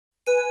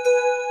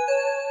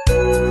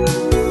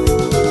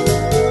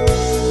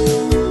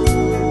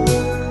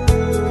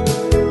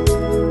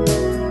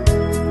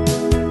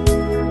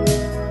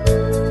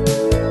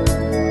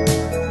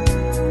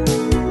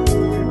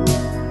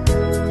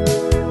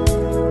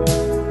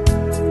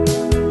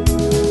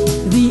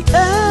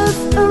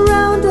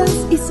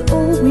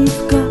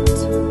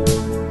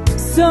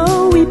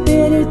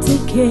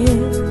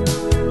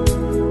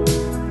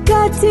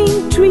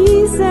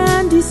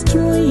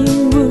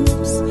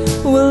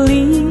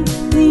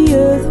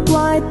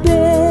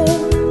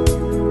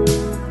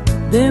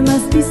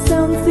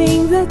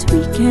that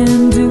we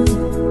can do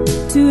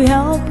to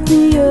help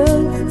the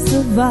earth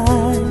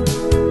survive.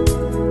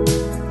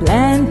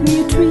 Plant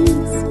new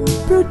trees,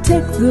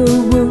 protect the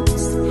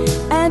woods,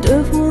 and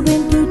earth will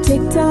then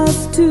protect us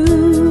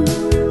too.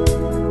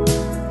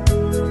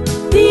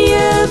 The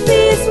earth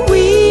is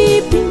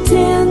weeping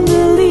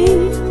tenderly.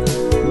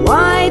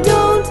 Why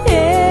don't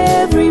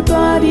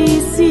everybody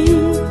see?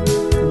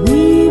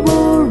 We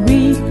will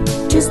reap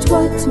just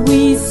what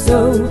we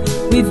sow.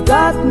 We've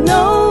got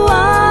no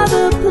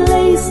other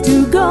place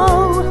to go.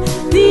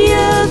 The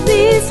earth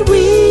is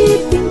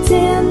weeping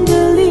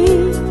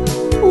tenderly.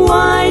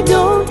 Why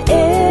don't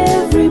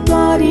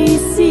everybody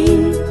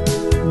see?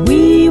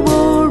 We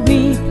will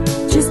reap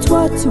just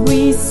what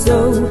we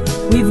sow.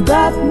 We've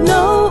got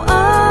no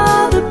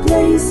other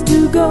place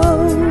to go.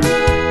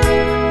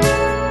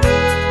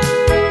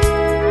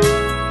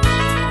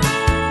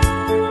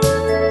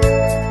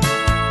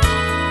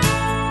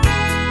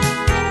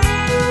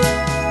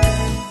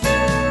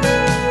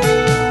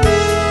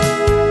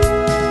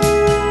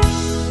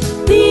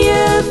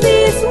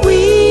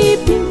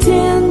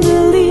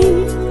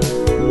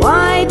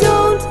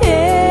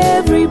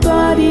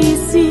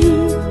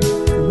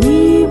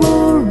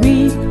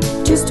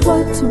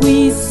 What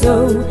we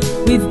sow,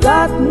 we've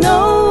got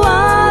no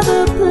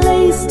other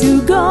place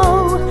to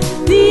go.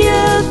 The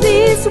earth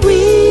is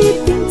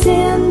weeping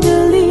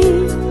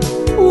tenderly.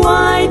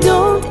 Why